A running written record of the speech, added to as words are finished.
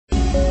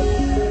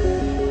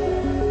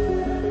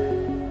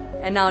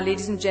And now,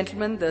 ladies and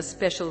gentlemen, the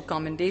special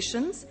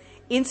commendations.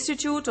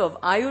 Institute of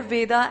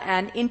Ayurveda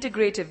and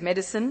Integrative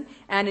Medicine,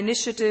 an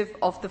initiative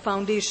of the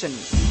Foundation.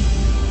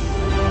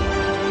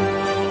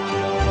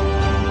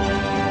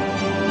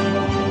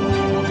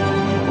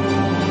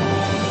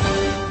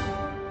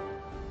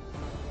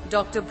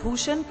 Dr.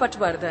 Bhushan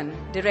Patwardhan,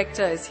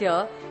 Director, is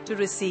here to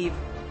receive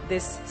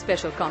this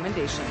special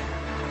commendation.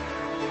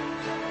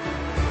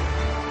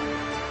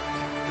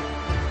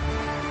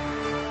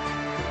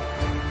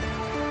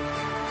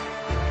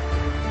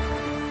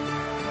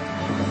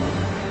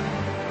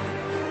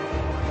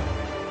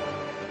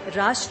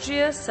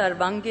 राष्ट्रीय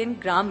सर्वांगीण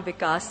ग्राम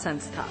विकास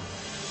संस्था.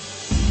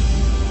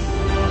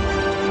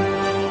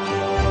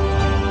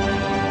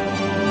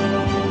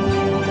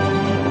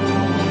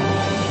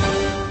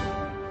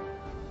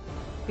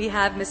 We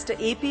have Mr.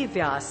 A.P.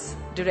 Vyas,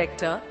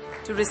 Director,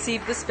 to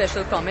receive the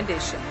special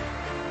commendation.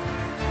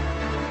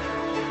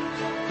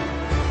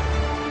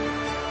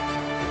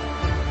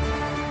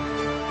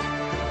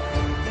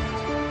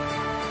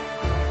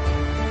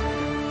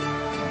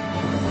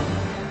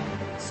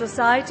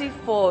 Society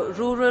for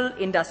Rural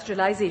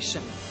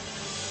Industrialization.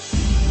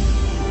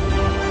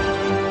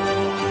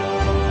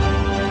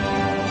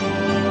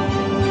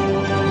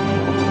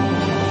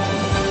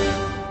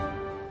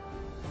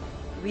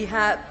 We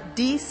have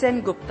D. Sen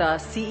Gupta,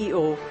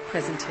 CEO,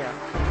 present here.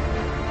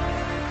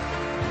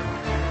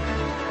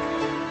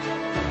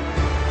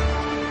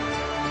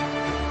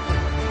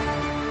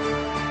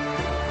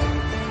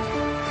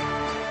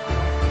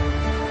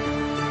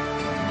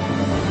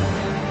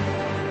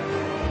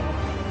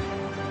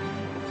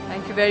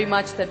 Thank you very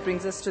much. That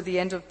brings us to the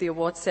end of the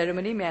awards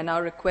ceremony. May I now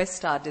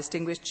request our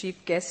distinguished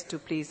chief guest to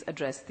please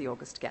address the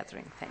august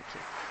gathering. Thank you.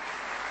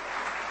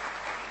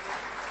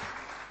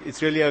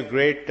 It's really a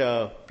great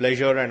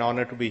pleasure and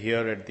honor to be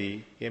here at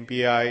the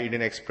EMPI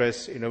Indian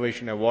Express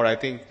Innovation Award. I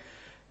think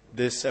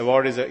this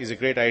award is a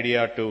great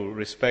idea to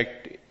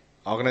respect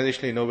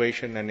organizational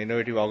innovation and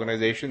innovative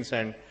organizations,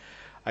 and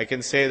I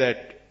can say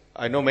that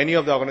I know many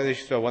of the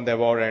organizations who have won the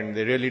award and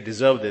they really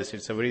deserve this.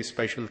 It's a very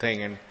special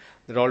thing and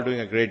they're all doing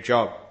a great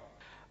job.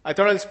 I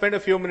thought I'll spend a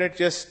few minutes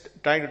just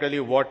trying to tell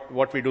you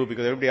what we do,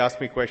 because everybody asks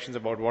me questions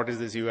about what is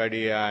this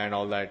UIDA and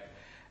all that.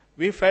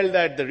 We felt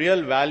that the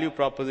real value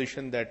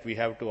proposition that we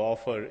have to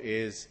offer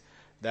is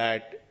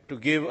that to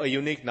give a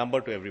unique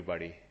number to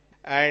everybody.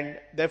 And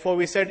therefore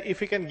we said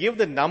if we can give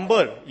the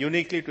number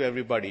uniquely to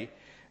everybody,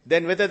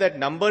 then whether that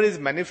number is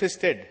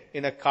manifested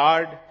in a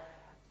card,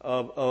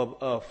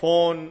 a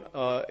phone,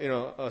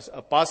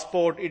 a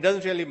passport, it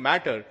doesn't really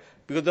matter,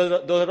 because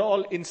those are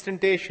all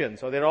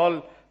instantations, or they're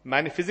all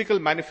physical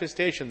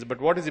manifestations, but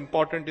what is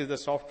important is the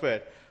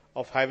software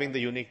of having the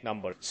unique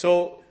number.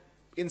 So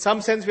in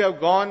some sense, we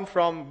have gone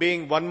from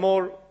being one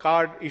more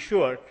card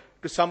issuer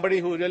to somebody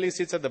who really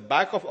sits at the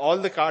back of all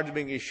the cards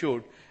being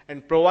issued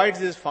and provides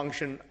this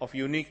function of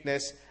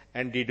uniqueness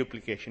and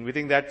deduplication. We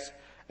think that's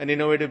an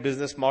innovative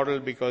business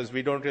model because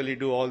we don't really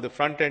do all the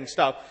front-end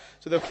stuff.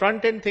 So the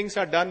front-end things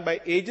are done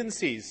by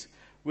agencies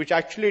which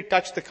actually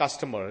touch the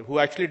customer, who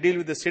actually deal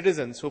with the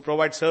citizens, who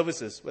provide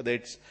services, whether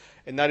it's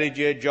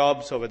NREGA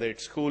jobs or whether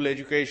it's school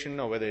education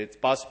or whether it's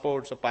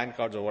passports or PAN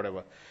cards or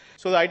whatever.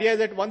 So the idea is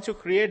that once you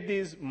create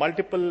these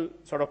multiple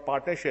sort of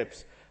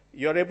partnerships,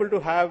 you're able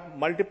to have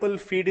multiple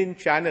feed-in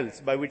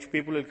channels by which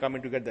people will come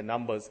in to get the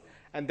numbers.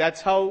 And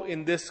that's how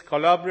in this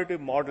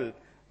collaborative model,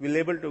 we're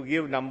able to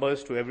give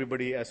numbers to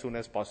everybody as soon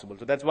as possible.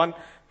 So that's one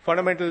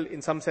fundamental,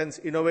 in some sense,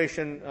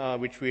 innovation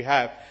which we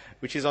have,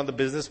 which is on the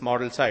business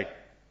model side.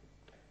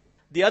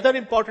 The other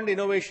important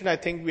innovation I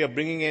think we are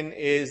bringing in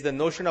is the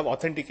notion of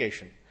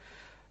authentication.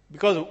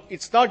 Because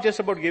it's not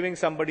just about giving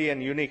somebody a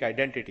unique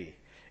identity.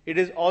 It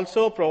is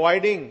also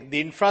providing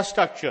the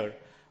infrastructure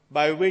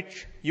by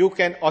which you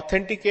can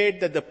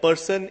authenticate that the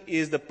person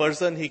is the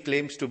person he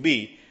claims to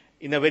be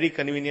in a very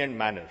convenient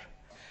manner.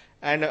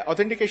 And an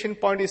authentication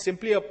point is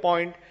simply a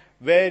point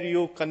where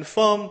you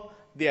confirm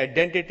the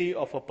identity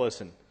of a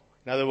person.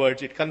 In other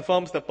words, it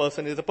confirms the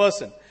person is the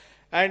person.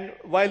 And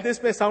while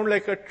this may sound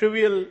like a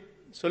trivial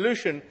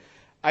solution,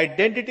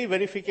 identity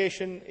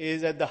verification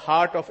is at the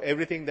heart of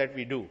everything that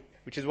we do,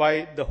 which is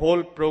why the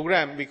whole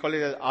program, we call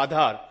it as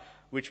Aadhaar,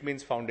 which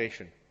means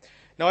foundation.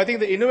 Now, I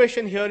think the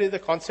innovation here is the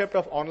concept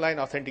of online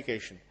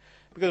authentication.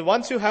 Because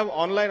once you have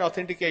online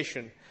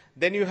authentication,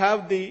 then you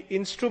have the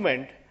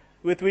instrument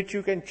with which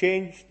you can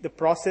change the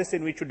process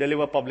in which you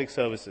deliver public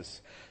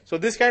services. So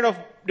this kind of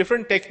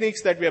different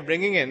techniques that we are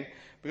bringing in,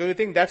 because we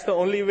think that's the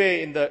only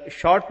way in the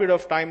short period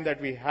of time that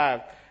we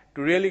have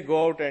to really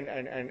go out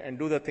and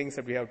do the things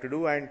that we have to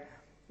do. And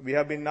we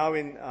have been now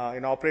in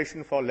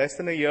operation for less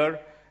than a year,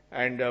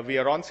 and we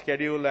are on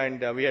schedule,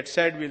 and we had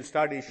said we'll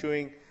start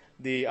issuing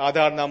the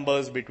Aadhaar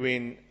numbers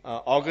between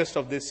August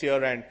of this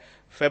year and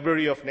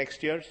February of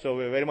next year. So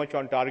we're very much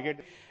on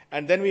target.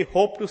 And then we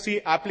hope to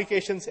see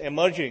applications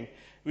emerging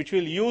which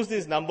will use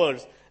these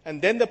numbers,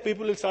 and then the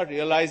people will start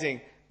realizing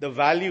the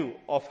value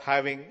of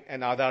having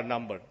an Aadhaar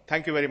number.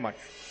 Thank you very much.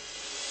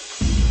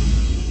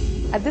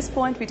 At this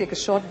point, we take a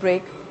short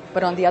break,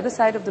 but on the other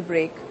side of the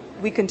break,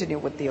 we continue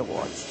with the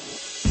awards.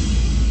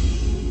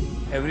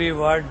 Every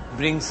award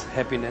brings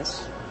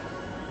happiness,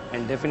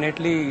 and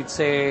definitely it's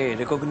a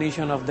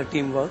recognition of the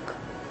teamwork,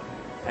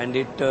 and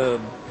it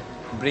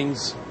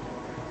brings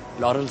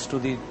laurels to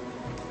the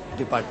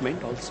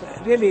department also.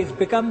 Really, it's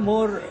become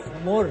more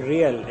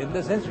real in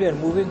the sense we are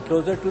moving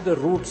closer to the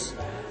roots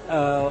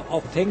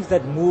of things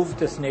that move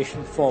this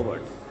nation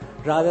forward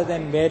rather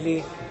than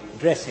merely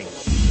dressing.